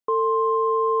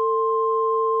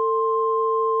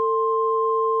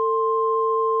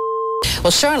Well,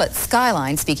 Charlotte's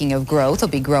skyline, speaking of growth, will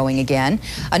be growing again.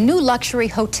 A new luxury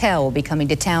hotel will be coming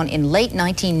to town in late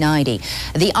 1990.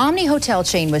 The Omni Hotel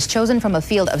chain was chosen from a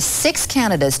field of 6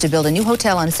 candidates to build a new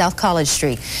hotel on South College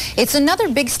Street. It's another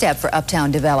big step for uptown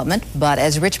development, but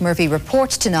as Rich Murphy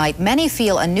reports tonight, many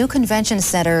feel a new convention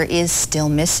center is still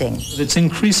missing. Its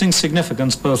increasing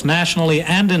significance both nationally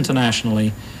and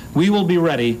internationally, we will be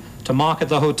ready to market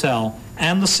the hotel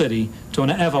and the city to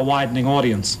an ever-widening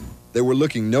audience. They were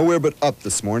looking nowhere but up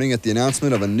this morning at the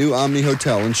announcement of a new Omni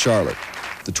Hotel in Charlotte.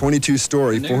 The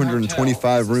 22-story,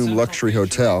 425-room luxury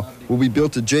hotel will be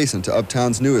built adjacent to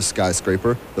Uptown's newest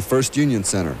skyscraper, the First Union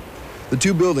Center. The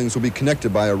two buildings will be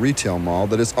connected by a retail mall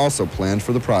that is also planned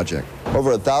for the project. Over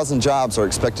 1,000 jobs are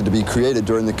expected to be created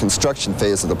during the construction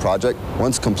phase of the project.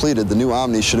 Once completed, the new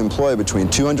Omni should employ between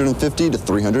 250 to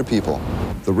 300 people.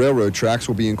 The railroad tracks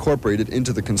will be incorporated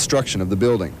into the construction of the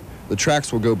building. The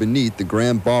tracks will go beneath the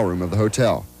grand ballroom of the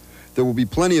hotel. There will be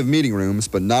plenty of meeting rooms,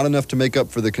 but not enough to make up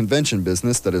for the convention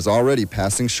business that is already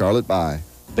passing Charlotte by.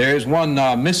 There is one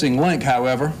missing link,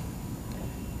 however,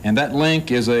 and that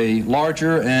link is a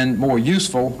larger and more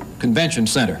useful convention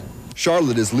center.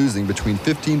 Charlotte is losing between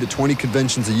 15 to 20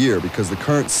 conventions a year because the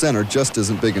current center just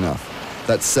isn't big enough.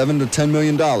 That's $7 to $10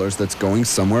 million that's going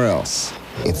somewhere else.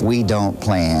 If we don't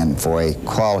plan for a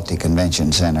quality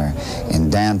convention center in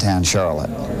downtown Charlotte,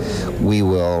 we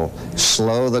will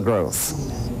slow the growth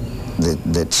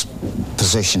that's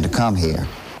positioned to come here.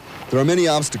 There are many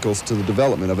obstacles to the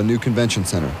development of a new convention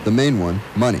center. The main one,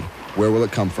 money. Where will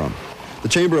it come from? The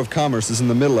Chamber of Commerce is in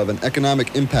the middle of an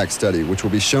economic impact study which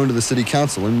will be shown to the City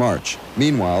Council in March.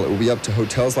 Meanwhile, it will be up to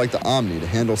hotels like the Omni to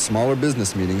handle smaller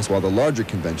business meetings while the larger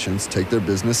conventions take their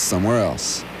business somewhere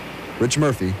else. Rich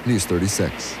Murphy, News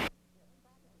 36.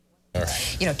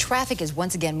 You know, traffic is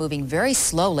once again moving very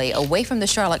slowly away from the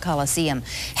Charlotte Coliseum.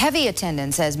 Heavy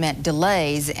attendance has meant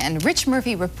delays, and Rich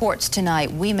Murphy reports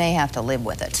tonight we may have to live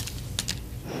with it.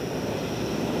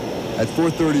 At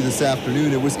 4:30 this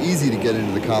afternoon, it was easy to get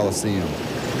into the Coliseum.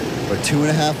 But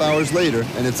 2.5 hours later,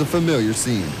 and it's a familiar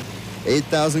scene.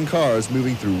 8,000 cars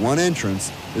moving through one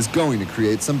entrance is going to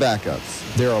create some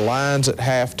backups. There are lines at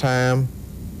halftime,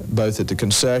 both at the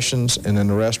concessions and in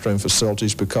the restroom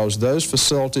facilities, because those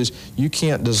facilities, you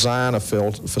can't design a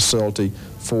facility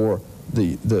for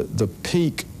the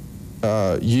peak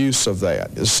use of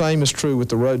that. The same is true with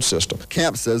the road system.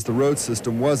 Camp says the road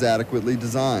system was adequately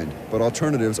designed, but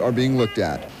alternatives are being looked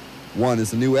at. One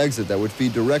is a new exit that would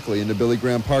feed directly into Billy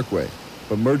Graham Parkway,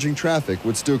 but merging traffic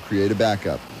would still create a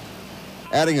backup.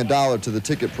 Adding $1 to the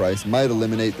ticket price might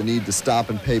eliminate the need to stop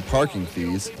and pay parking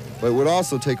fees, but it would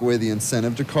also take away the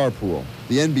incentive to carpool.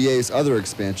 The NBA's other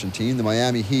expansion team, the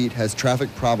Miami Heat, has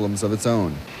traffic problems of its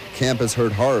own. Camp has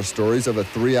heard horror stories of a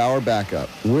 3-hour backup.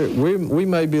 We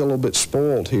may be a little bit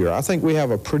spoiled here. I think we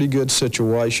have a pretty good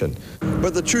situation.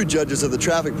 But the true judges of the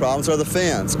traffic problems are the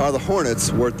fans. Are the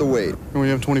Hornets worth the wait? When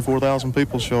you have 24,000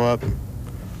 people show up,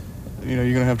 you know,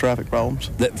 you're going to have traffic problems.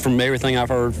 From everything I've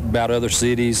heard about other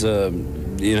cities,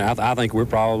 you know, I think we're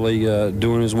probably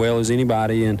doing as well as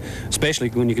anybody, and especially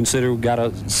when you consider we've got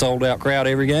a sold-out crowd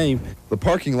every game. The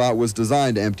parking lot was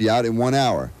designed to empty out in 1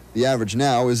 hour. The average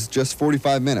now is just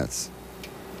 45 minutes.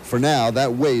 For now,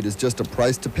 that wait is just a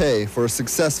price to pay for a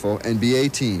successful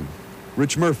NBA team.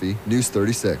 Rich Murphy, News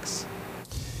 36.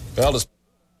 Well,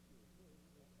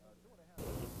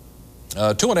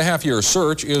 a 2.5-year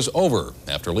search is over.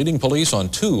 After leading police on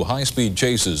 2 high-speed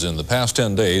chases in the past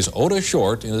 10 days, Otis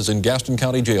Short is in Gaston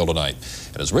County Jail tonight.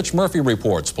 And as Rich Murphy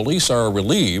reports, police are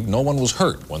relieved no one was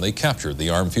hurt when they captured the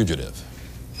armed fugitive.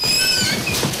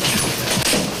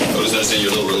 Otis, that's in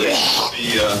your little relief.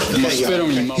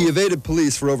 He evaded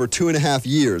police for over 2.5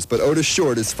 years, but Otis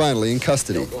Short is finally in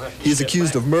custody. He is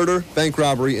accused of murder, bank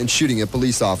robbery, and shooting at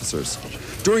police officers.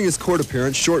 During his court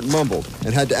appearance, Short mumbled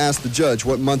and had to ask the judge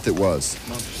what month it was.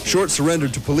 Short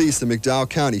surrendered to police in McDowell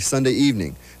County Sunday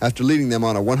evening after leading them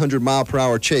on a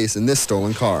 100-mile-per-hour chase in this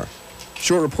stolen car.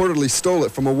 Short reportedly stole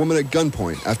it from a woman at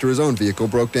gunpoint after his own vehicle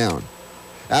broke down.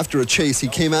 After a chase, he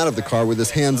came out of the car with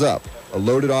his hands up, a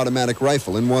loaded automatic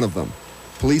rifle in one of them.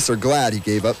 Police are glad he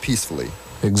gave up peacefully.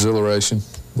 Exhilaration,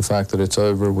 the fact that it's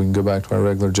over, we can go back to our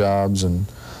regular jobs, and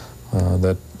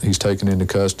that he's taken into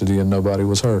custody and nobody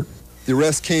was hurt. The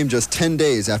arrest came just 10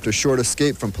 days after Short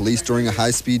escaped from police during a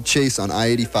high-speed chase on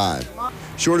I-85.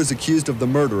 Short is accused of the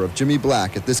murder of Jimmy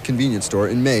Black at this convenience store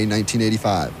in May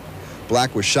 1985.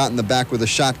 Black was shot in the back with a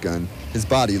shotgun, his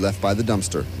body left by the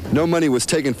dumpster. No money was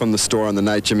taken from the store on the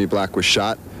night Jimmy Black was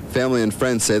shot. Family and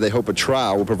friends say they hope a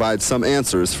trial will provide some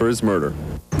answers for his murder.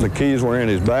 The keys were in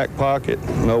his back pocket.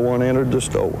 No one entered the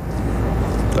store.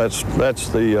 That's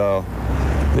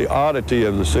the oddity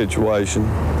of the situation.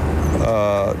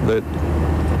 that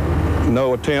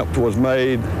no attempt was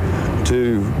made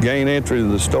to gain entry to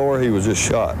the store. He was just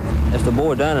shot. If the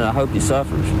boy done it, I hope he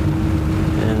suffers.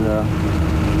 And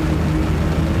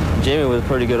Jimmy was a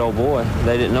pretty good old boy.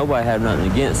 Nobody had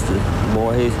nothing against the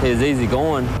boy. He's easy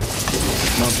going.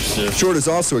 Short is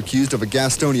also accused of a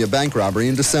Gastonia bank robbery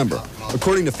in December.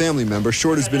 According to family members,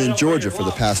 Short has been in Georgia for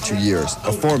the past 2 years,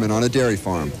 a foreman on a dairy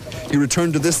farm. He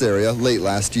returned to this area late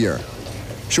last year.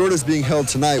 Short is being held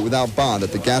tonight without bond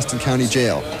at the Gaston County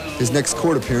Jail. His next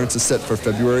court appearance is set for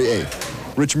February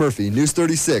 8th. Rich Murphy, News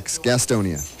 36,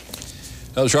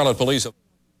 Gastonia. Now, the Charlotte police.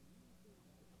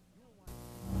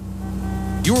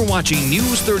 You're watching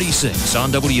News 36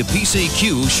 on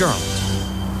WPCQ Charlotte.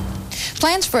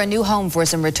 Plans for a new home for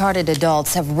some retarded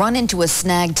adults have run into a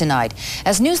snag tonight.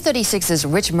 As News 36's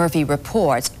Rich Murphy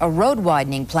reports, a road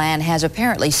widening plan has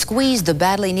apparently squeezed the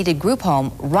badly needed group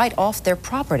home right off their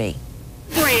property.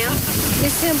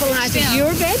 This symbolizes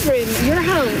your bedroom, your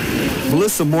home.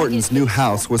 Melissa Morton's new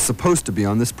house was supposed to be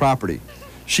on this property.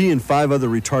 She and 5 other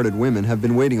retarded women have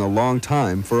been waiting a long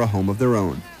time for a home of their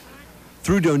own.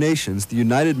 Through donations, the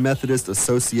United Methodist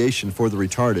Association for the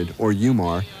Retarded, or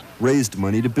UMAR, raised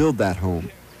money to build that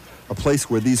home, a place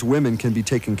where these women can be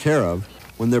taken care of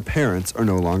when their parents are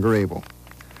no longer able.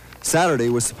 Saturday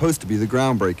was supposed to be the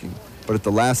groundbreaking, but at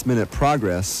the last minute,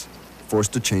 progress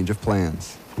forced a change of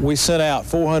plans. We sent out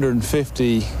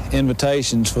 450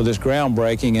 invitations for this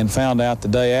groundbreaking and found out the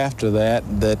day after that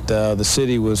the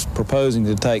city was proposing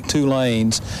to take 2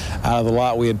 lanes out of the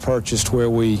lot we had purchased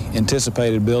where we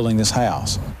anticipated building this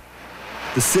house.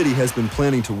 The city has been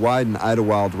planning to widen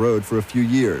Idlewild Road for a few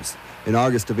years. In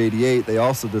August of '88, they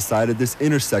also decided this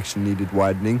intersection needed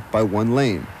widening by 1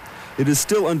 lane. It is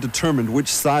still undetermined which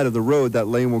side of the road that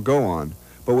lane will go on,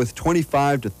 but with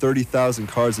 25,000 to 30,000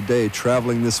 cars a day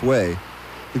traveling this way,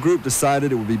 the group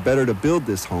decided it would be better to build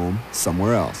this home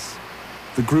somewhere else.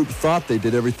 The group thought they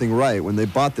did everything right when they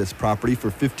bought this property for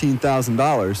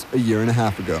 $15,000 a year and a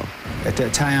half ago. At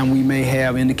that time, we may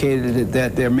have indicated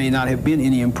that there may not have been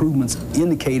any improvements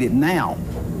indicated now,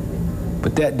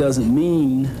 but that doesn't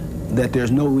mean that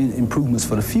there's no improvements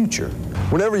for the future.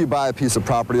 Whenever you buy a piece of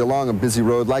property along a busy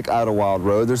road like Idlewild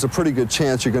Road, there's a pretty good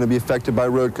chance you're going to be affected by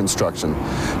road construction.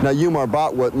 Now, UMAR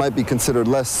bought what might be considered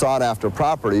less sought-after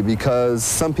property because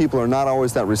some people are not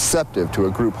always that receptive to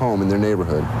a group home in their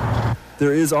neighborhood.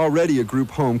 There is already a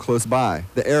group home close by.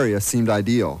 The area seemed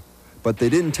ideal, but they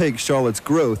didn't take Charlotte's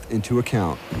growth into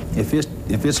account. If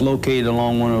it's located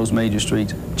along one of those major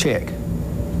streets, check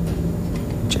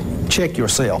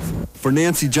yourself. For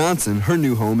Nancy Johnson, her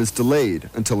new home is delayed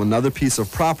until another piece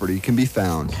of property can be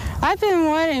found. I've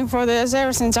been waiting for this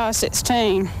ever since I was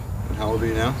 16. And how old are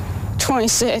you now?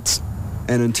 26.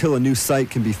 And until a new site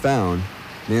can be found,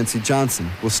 Nancy Johnson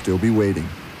will still be waiting.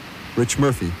 Rich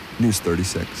Murphy, News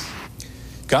 36.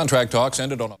 Contract talks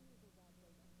ended on a...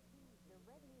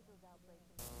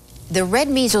 The red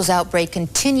measles outbreak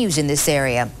continues in this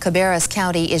area. Cabarrus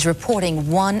County is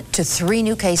reporting 1 to 3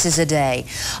 new cases a day.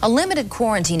 A limited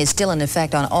quarantine is still in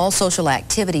effect on all social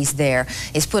activities there.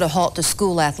 It's put a halt to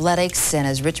school athletics, and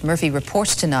as Rich Murphy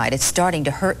reports tonight, it's starting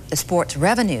to hurt the sports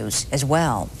revenues as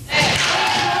well.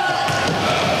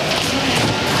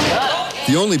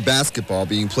 The only basketball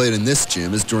being played in this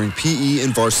gym is during PE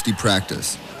and varsity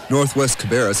practice. Northwest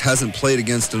Cabarrus hasn't played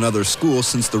against another school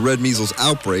since the red measles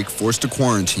outbreak forced a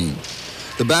quarantine.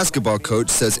 The basketball coach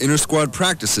says inter-squad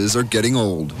practices are getting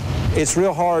old. It's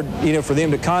real hard, for them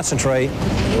to concentrate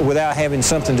without having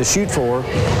something to shoot for,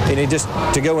 and just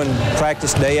to go and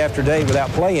practice day after day without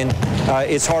playing,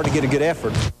 it's hard to get a good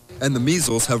effort. And the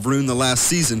measles have ruined the last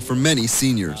season for many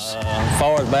seniors. As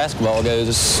far as basketball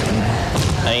goes,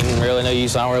 ain't really no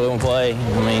use. I don't really want to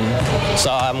play. So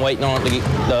I'm waiting on it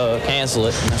to cancel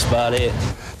it. That's about it.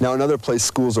 Now, another place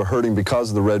schools are hurting because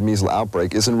of the red measles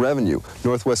outbreak is in revenue.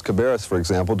 Northwest Cabarrus, for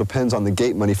example, depends on the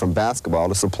gate money from basketball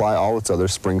to supply all its other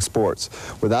spring sports.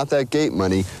 Without that gate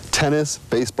money, tennis,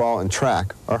 baseball, and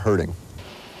track are hurting.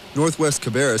 Northwest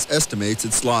Cabarrus estimates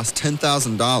it's lost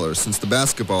 $10,000 since the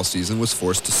basketball season was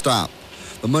forced to stop.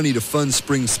 The money to fund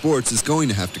spring sports is going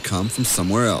to have to come from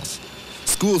somewhere else.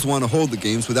 Schools want to hold the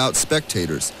games without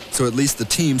spectators, so at least the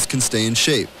teams can stay in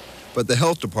shape. But the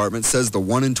health department says the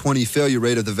 1 in 20 failure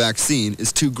rate of the vaccine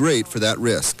is too great for that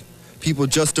risk. People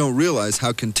just don't realize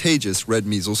how contagious red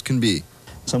measles can be.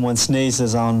 Someone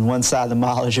sneezes on one side of the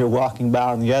mile as you're walking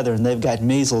by on the other, and they've got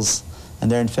measles, and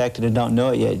they're infected and don't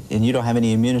know it yet, and you don't have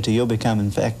any immunity, you'll become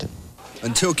infected.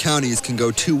 Until counties can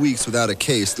go 2 weeks without a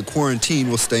case, the quarantine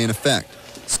will stay in effect.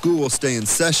 School will stay in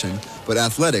session, but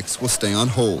athletics will stay on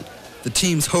hold. The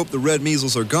teams hope the red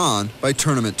measles are gone by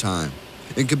tournament time.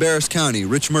 In Cabarrus County,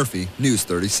 Rich Murphy, News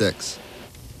 36.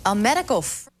 A medical...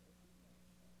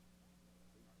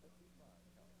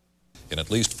 in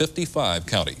at least 55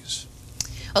 counties.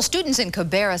 Well, students in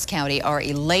Cabarrus County are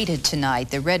elated tonight.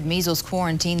 The red measles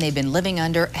quarantine they've been living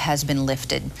under has been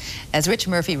lifted. As Rich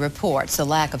Murphy reports, the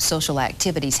lack of social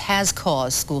activities has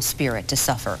caused school spirit to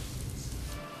suffer.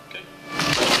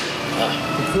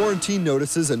 The quarantine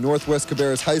notices at Northwest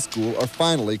Cabarrus High School are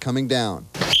finally coming down.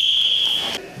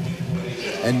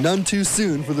 And none too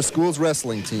soon for the school's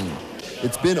wrestling team.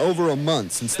 It's been over a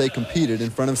month since they competed in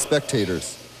front of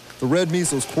spectators. The red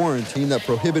measles quarantine that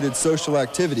prohibited social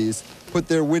activities put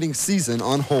their winning season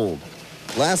on hold.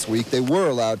 Last week, they were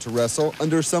allowed to wrestle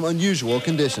under some unusual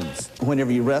conditions.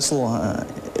 Whenever you wrestle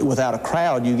without a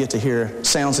crowd, you get to hear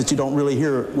sounds that you don't really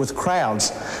hear with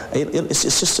crowds. It's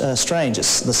just strange. The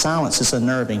silence is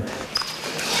unnerving.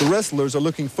 The wrestlers are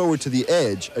looking forward to the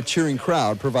edge a cheering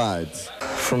crowd provides.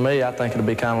 For me, I think it'll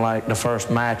be kind of like the first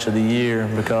match of the year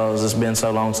because it's been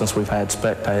so long since we've had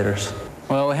spectators.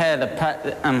 Well, we had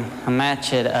a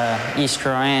match at East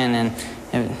Rowan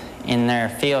and in their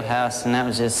field house, and that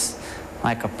was just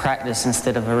like a practice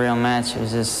instead of a real match. It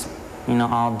was just, you know,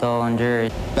 all dull and dreary.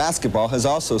 Basketball has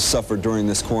also suffered during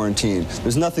this quarantine.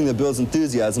 There's nothing that builds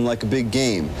enthusiasm like a big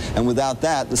game, and without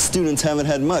that, the students haven't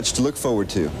had much to look forward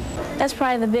to. That's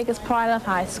probably the biggest part of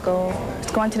high school.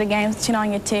 It's going to the games, cheering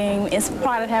on your team. It's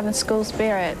part of having school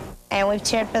spirit. And we've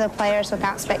cheered for the players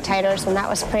without spectators, and that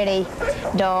was pretty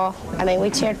dull. I mean,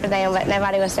 we cheered for them, but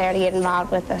nobody was there to get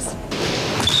involved with us.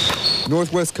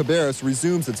 Northwest Cabarrus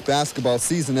resumes its basketball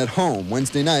season at home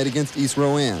Wednesday night against East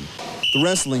Rowan. The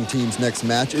wrestling team's next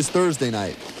match is Thursday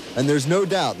night, and there's no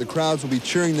doubt the crowds will be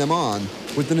cheering them on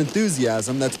with an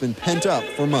enthusiasm that's been pent up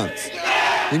for months.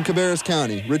 In Cabarrus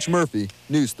County, Rich Murphy,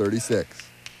 News 36.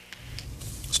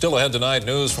 Still ahead tonight,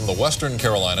 news from the Western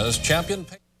Carolinas.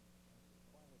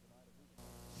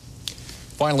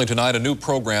 Finally tonight, a new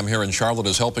program here in Charlotte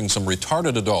is helping some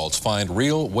retarded adults find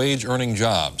real wage-earning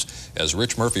jobs. As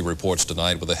Rich Murphy reports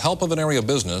tonight, with the help of an area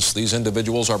business, these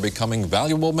individuals are becoming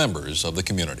valuable members of the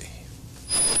community.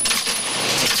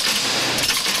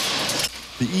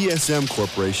 The ESM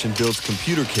Corporation builds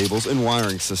computer cables and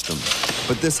wiring systems,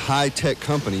 but this high-tech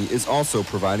company is also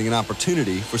providing an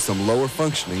opportunity for some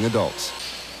lower-functioning adults.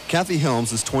 Kathy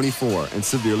Helms is 24 and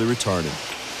severely retarded,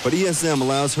 but ESM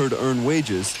allows her to earn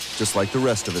wages just like the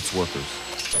rest of its workers.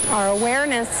 Our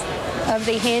awareness of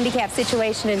the handicap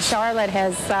situation in Charlotte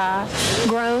has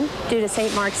grown due to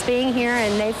St. Mark's being here,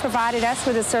 and they've provided us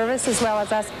with a service as well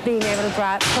as us being able to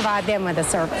provide them with a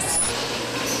service.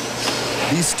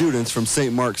 These students from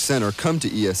St. Mark's Center come to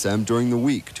ESM during the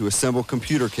week to assemble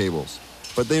computer cables,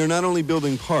 but they are not only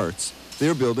building parts, they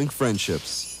are building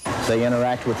friendships. They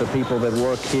interact with the people that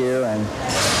work here, and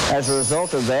as a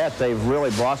result of that, they've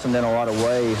really blossomed in a lot of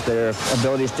ways. Their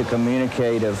abilities to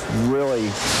communicate have really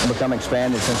become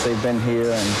expanded since they've been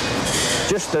here, and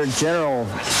just their general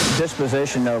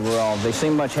disposition overall. They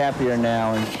seem much happier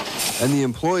now. And the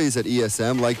employees at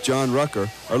ESM, like John Rucker,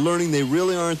 are learning they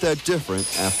really aren't that different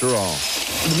after all.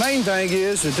 The main thing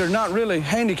is that they're not really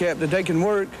handicapped, that they can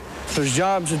work. There's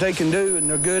jobs that they can do, and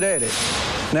they're good at it.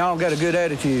 They all got a good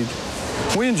attitude.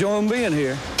 We enjoy them being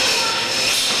here.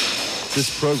 This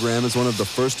program is one of the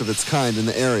first of its kind in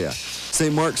the area.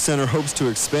 St. Mark's Center hopes to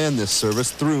expand this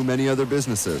service through many other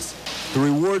businesses. The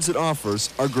rewards it offers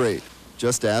are great.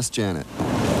 Just ask Janet.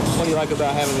 What do you like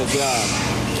about having a job?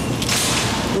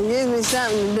 It gives me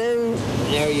something to do.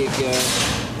 There you go.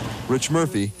 Rich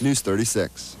Murphy, News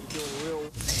 36.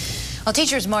 Well,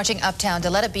 teachers marching uptown to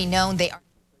let it be known they are...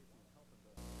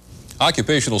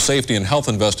 Occupational safety and health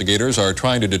investigators are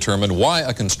trying to determine why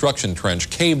a construction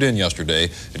trench caved in yesterday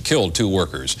and killed 2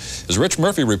 workers. As Rich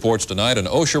Murphy reports tonight, an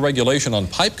OSHA regulation on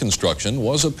pipe construction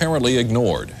was apparently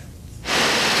ignored.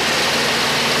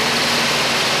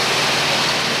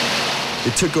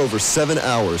 It took over 7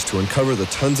 hours to uncover the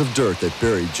tons of dirt that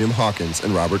buried Jim Hawkins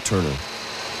and Robert Turner.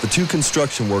 The 2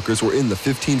 construction workers were in the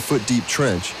 15-foot deep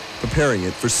trench, preparing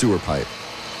it for sewer pipe.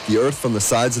 The earth from the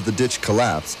sides of the ditch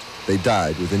collapsed. They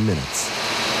died within minutes.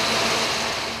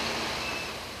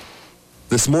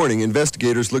 This morning,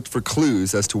 investigators looked for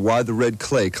clues as to why the red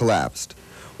clay collapsed.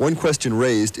 One question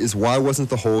raised is why wasn't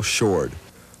the hole shored?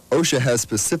 OSHA has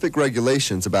specific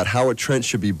regulations about how a trench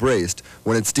should be braced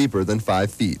when it's deeper than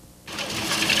 5 feet.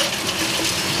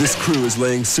 This crew is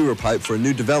laying sewer pipe for a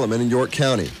new development in York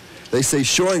County. They say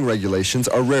shoring regulations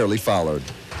are rarely followed.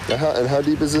 And how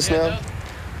deep is this now?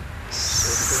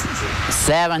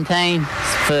 17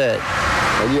 foot.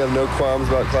 And you have no qualms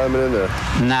about climbing in there?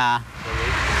 Nah.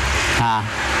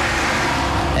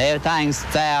 Everything's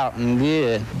out and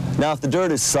good. Now, if the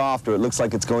dirt is soft or it looks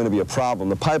like it's going to be a problem,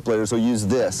 the pipe layers will use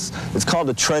this. It's called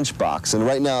a trench box, and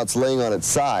right now it's laying on its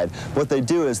side. What they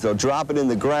do is they'll drop it in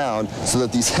the ground so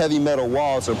that these heavy metal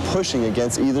walls are pushing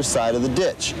against either side of the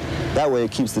ditch. That way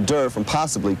it keeps the dirt from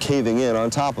possibly caving in on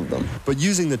top of them. But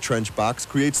using the trench box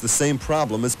creates the same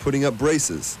problem as putting up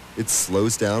braces. It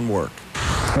slows down work.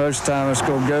 Most time it's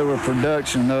going to go with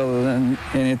production other than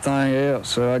anything else,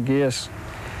 so I guess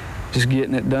just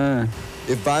getting it done.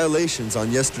 If violations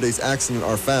on yesterday's accident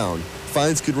are found,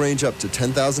 fines could range up to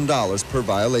 $10,000 per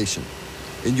violation.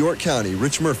 In York County,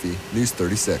 Rich Murphy, News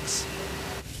 36.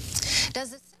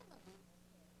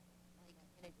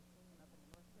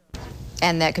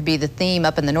 And that could be the theme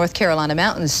up in the North Carolina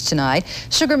mountains tonight.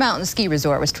 Sugar Mountain Ski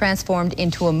Resort was transformed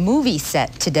into a movie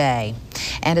set today.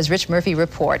 And as Rich Murphy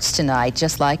reports tonight,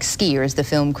 just like skiers, the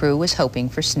film crew was hoping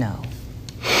for snow.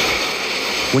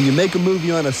 When you make a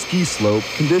movie on a ski slope,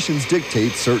 conditions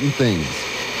dictate certain things.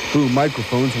 Boom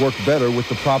microphones work better with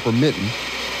the proper mitten.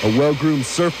 A well-groomed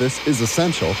surface is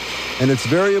essential, and it's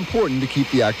very important to keep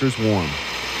the actors warm.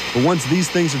 But once these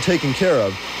things are taken care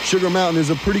of, Sugar Mountain is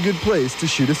a pretty good place to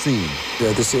shoot a scene.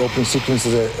 This opening sequence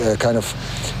is a kind of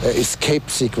escape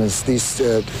sequence. This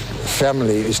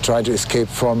family is trying to escape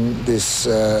from this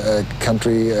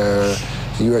country, the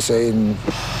USA in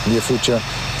near future,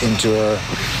 into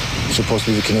supposed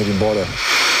to be the Canadian border.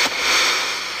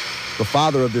 The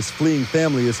father of this fleeing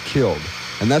family is killed,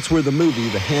 and that's where the movie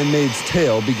The Handmaid's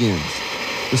Tale begins.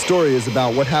 The story is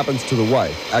about what happens to the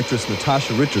wife, actress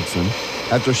Natasha Richardson,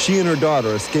 after she and her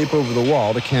daughter escape over the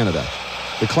wall to Canada.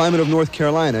 The climate of North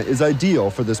Carolina is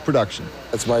ideal for this production.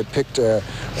 That's why I picked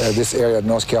this area of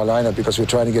North Carolina, because we're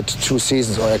trying to get 2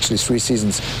 seasons, or actually 3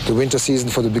 seasons. The winter season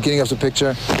for the beginning of the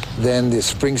picture, then the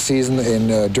spring season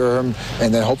in Durham,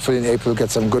 and then hopefully in April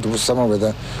get some good summer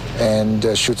weather and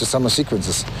shoot the summer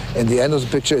sequences. And the end of the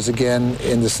picture is again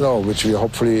in the snow, which we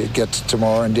hopefully get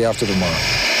tomorrow and day after tomorrow.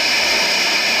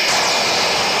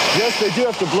 Yes, they do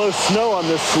have to blow snow on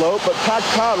this slope, but packed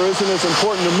powder isn't as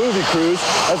important to movie crews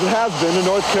as it has been to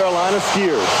North Carolina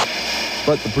skiers.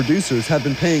 But the producers have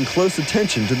been paying close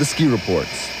attention to the ski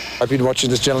reports. I've been watching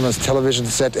this gentleman's television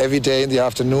set every day in the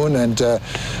afternoon, and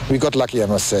we got lucky, I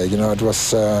must say. You know, it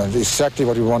was exactly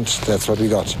what we want. That's what we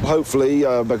got. Hopefully,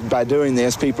 by doing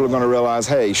this, people are going to realize,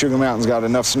 hey, Sugar Mountain's got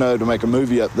enough snow to make a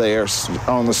movie up there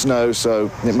on the snow,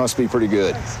 so it must be pretty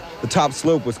good. The top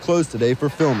slope was closed today for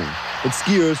filming, but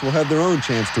skiers will have their own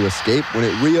chance to escape when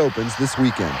it reopens this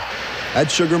weekend. At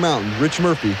Sugar Mountain, Rich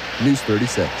Murphy, News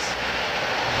 36.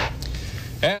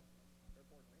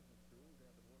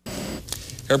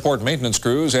 Airport maintenance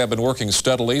crews have been working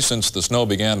steadily since the snow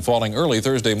began falling early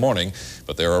Thursday morning,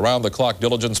 but their around-the-clock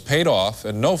diligence paid off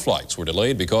and no flights were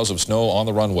delayed because of snow on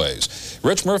the runways.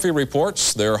 Rich Murphy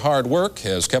reports their hard work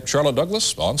has kept Charlotte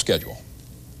Douglas on schedule.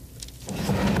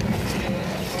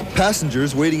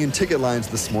 Passengers waiting in ticket lines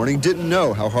this morning didn't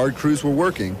know how hard crews were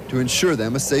working to ensure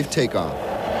them a safe takeoff.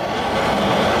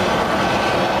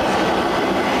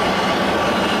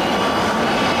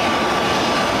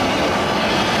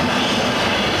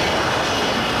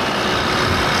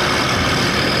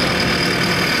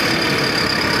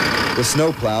 The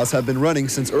snowplows have been running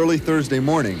since early Thursday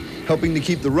morning, helping to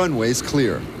keep the runways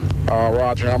clear.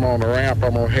 Roger, I'm on the ramp.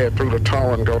 I'm going to head through the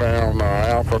tunnel and go down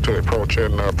Alpha to approach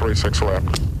in 36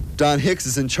 left. Don Hicks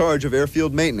is in charge of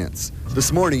airfield maintenance.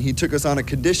 This morning, he took us on a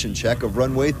condition check of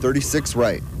runway 36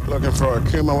 right. Looking for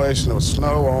accumulation of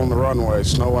snow on the runway,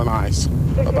 snow and ice.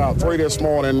 About 3 this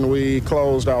morning, we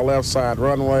closed our left side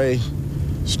runway,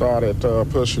 started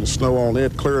pushing snow on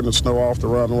it, clearing the snow off the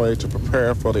runway to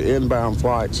prepare for the inbound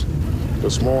flights.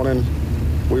 This morning,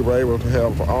 we were able to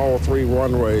have all 3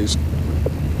 runways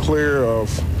clear of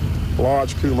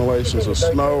large accumulations of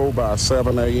snow by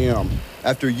 7 a.m.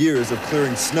 After years of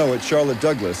clearing snow at Charlotte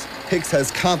Douglas, Hicks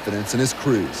has confidence in his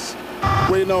crews.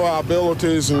 We know our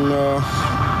abilities, and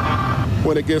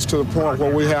when it gets to the point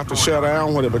where we have to shut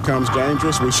down, when it becomes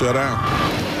dangerous, we shut down.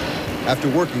 After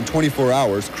working 24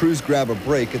 hours, crews grab a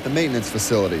break at the maintenance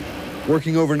facility.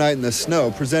 Working overnight in the snow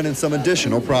presented some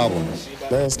additional problems.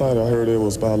 Last night I heard it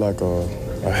was about like a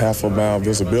half a mile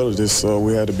visibility, so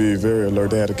we had to be very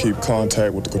alert. They had to keep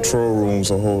contact with the control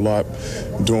rooms a whole lot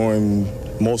during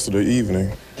most of the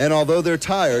evening. And although they're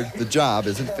tired, the job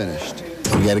isn't finished.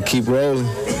 We got to keep rolling,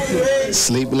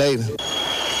 sleep later.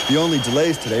 The only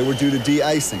delays today were due to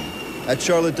de-icing. At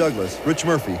Charlotte Douglas, Rich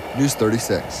Murphy, News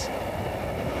 36.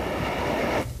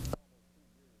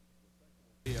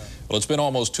 Well, it's been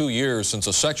almost 2 years since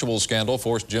a sexual scandal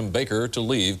forced Jim Baker to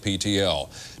leave PTL.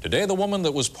 Today, the woman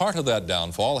that was part of that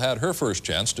downfall had her first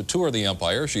chance to tour the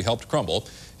empire she helped crumble.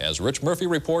 As Rich Murphy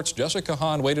reports, Jessica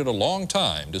Hahn waited a long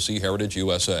time to see Heritage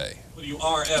USA.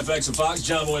 WRFX and Fox,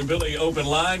 John Boy and Billy, open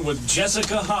line with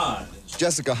Jessica Hahn.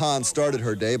 Jessica Hahn started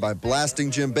her day by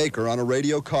blasting Jim Baker on a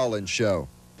radio call-in show.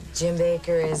 Jim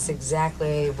Baker is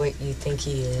exactly what you think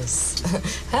he is.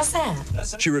 How's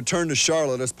that? She returned to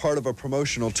Charlotte as part of a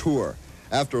promotional tour.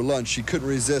 After lunch, she couldn't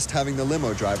resist having the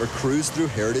limo driver cruise through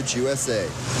Heritage USA.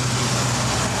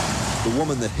 The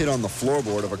woman that hit on the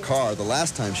floorboard of a car the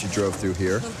last time she drove through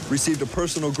here received a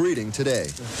personal greeting today.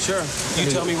 Sure.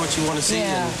 You tell me what you want to see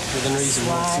and within reason.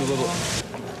 See a little.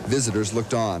 Visitors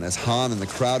looked on as Hahn and the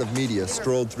crowd of media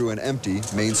strolled through an empty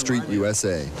Main Street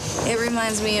USA. It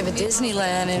reminds me of a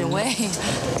Disneyland in a way.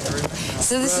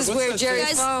 So this is where Jerry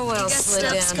Falwell slid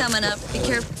down. Stuff's coming up. Be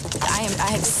careful.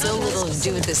 I have so little to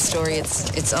do with this story.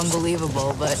 It's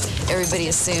unbelievable, but everybody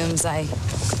assumes I'm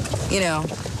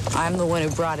the one who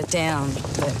brought it down.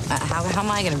 But how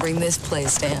am I going to bring this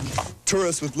place down?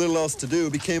 Tourists with little else to do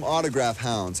became autograph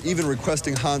hounds, even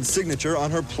requesting Hahn's signature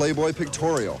on her Playboy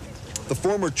pictorial. The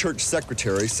former church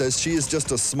secretary says she is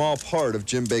just a small part of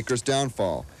Jim Baker's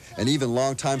downfall, and even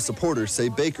longtime supporters say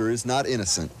Baker is not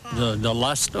innocent. The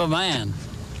lust of man.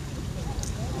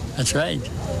 That's right.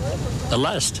 The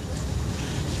lust.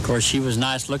 Of course, she was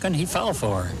nice looking. He fell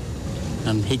for her,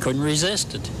 and he couldn't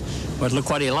resist it. But look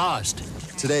what he lost.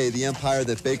 Today, the empire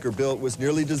that Baker built was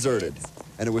nearly deserted,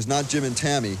 and it was not Jim and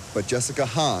Tammy, but Jessica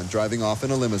Hahn driving off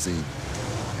in a limousine.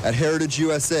 At Heritage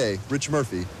USA, Rich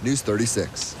Murphy, News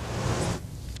 36.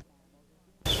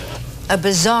 A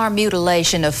bizarre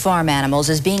mutilation of farm animals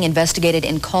is being investigated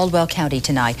in Caldwell County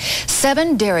tonight.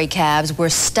 7 dairy calves were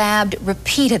stabbed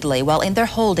repeatedly while in their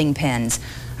holding pens.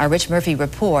 Our Rich Murphy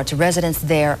reports residents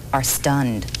there are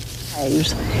stunned.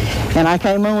 And I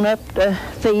came on up to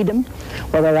feed them.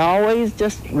 Well, they always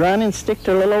just run and stick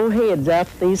their little old heads out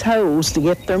these holes to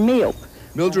get their milk.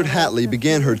 Mildred Hatley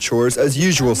began her chores as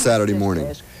usual Saturday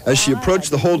morning. As she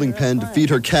approached the holding pen to feed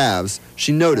her calves,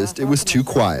 she noticed it was too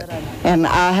quiet. And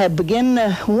I had begun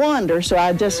to wonder, so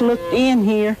I just looked in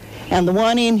here, and the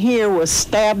one in here was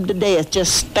stabbed to death,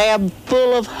 just stabbed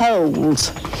full of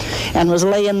holes, and was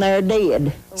laying there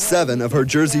dead. 7 of her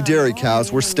Jersey dairy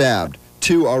cows were stabbed,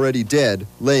 2 already dead,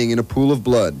 laying in a pool of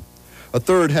blood. A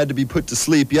third had to be put to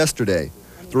sleep yesterday.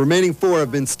 The remaining 4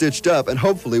 have been stitched up and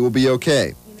hopefully will be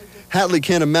okay. Hatley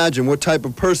can't imagine what type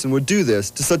of person would do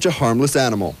this to such a harmless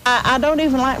animal. I don't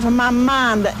even like for my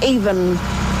mind to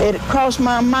it crossed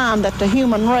my mind that the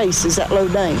human race is that low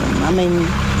down. I mean,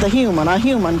 a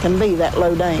human can be that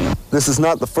low down. This is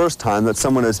not the first time that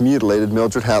someone has mutilated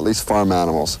Mildred Hatley's farm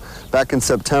animals. Back in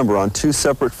September, on 2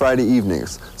 separate Friday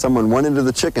evenings, someone went into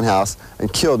the chicken house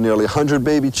and killed nearly 100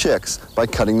 baby chicks by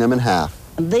cutting them in half.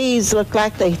 These look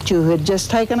like you had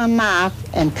just taken a knife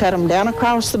and cut them down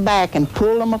across the back and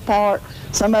pulled them apart.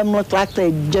 Some of them look like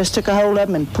they just took a hold of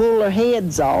them and pulled their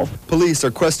heads off. Police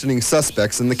are questioning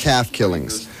suspects in the calf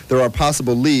killings. There are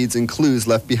possible leads and clues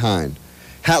left behind.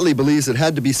 Hatley believes it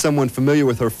had to be someone familiar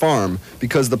with her farm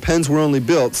because the pens were only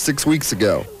built 6 weeks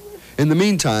ago. In the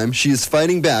meantime, she is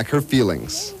fighting back her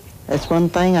feelings. That's one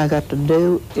thing I got to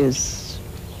do is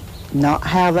not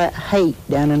have that hate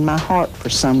down in my heart for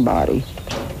somebody.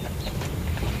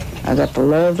 I got to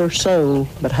love their soul,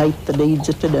 but hate the deeds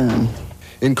that they done.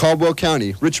 In Caldwell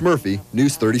County, Rich Murphy,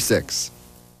 News 36.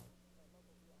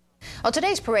 Well,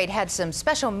 today's parade had some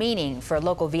special meaning for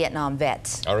local Vietnam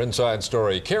vets. Our inside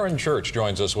story, Karen Church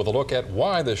joins us with a look at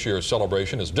why this year's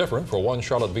celebration is different for one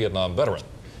Charlotte Vietnam veteran.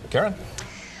 Karen?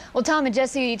 Well, Tom and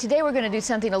Jesse, today we're going to do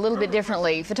something a little bit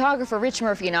differently. Photographer Rich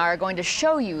Murphy and I are going to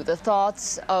show you the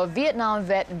thoughts of Vietnam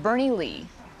vet Bernie Lee.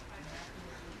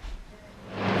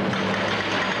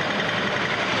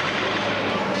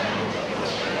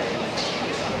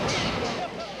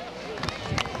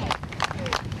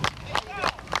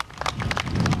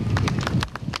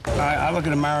 I look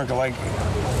at America like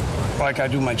I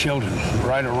do my children.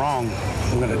 Right or wrong,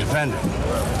 I'm going to defend it.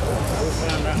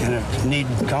 And if need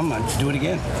come, I'd do it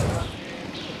again.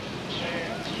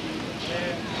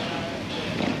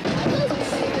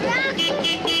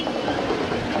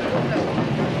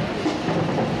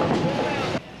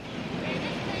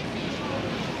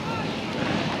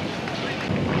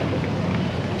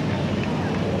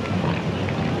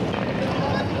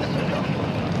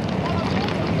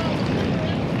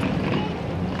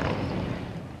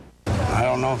 I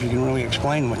don't know if you can really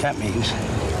explain what that means.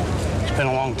 It's been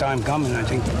a long time coming, I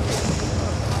think.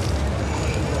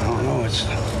 I don't know,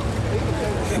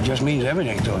 it just means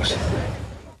everything to us.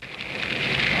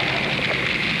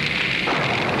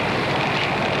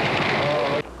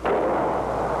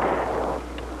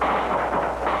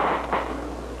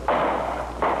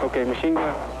 Okay, machine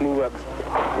gun, move up.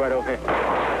 Right over here.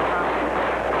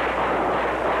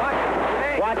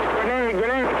 Watch,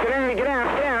 grenade, get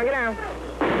down.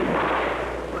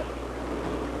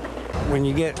 When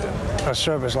you get a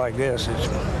service like this,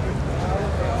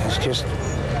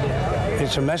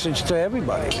 it's a message to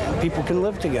everybody. People can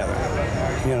live together,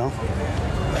 you know.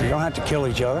 You don't have to kill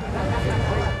each other.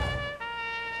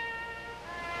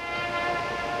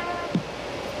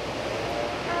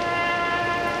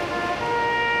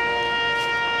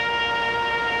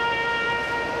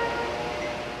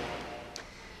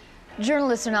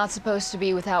 Journalists are not supposed to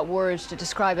be without words to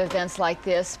describe events like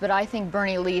this, but I think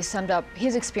Bernie Lee summed up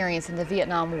his experience in the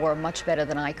Vietnam War much better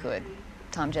than I could.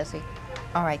 Tom, Jesse.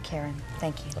 All right, Karen.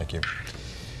 Thank you. Thank you.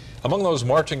 Among those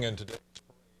marching in today.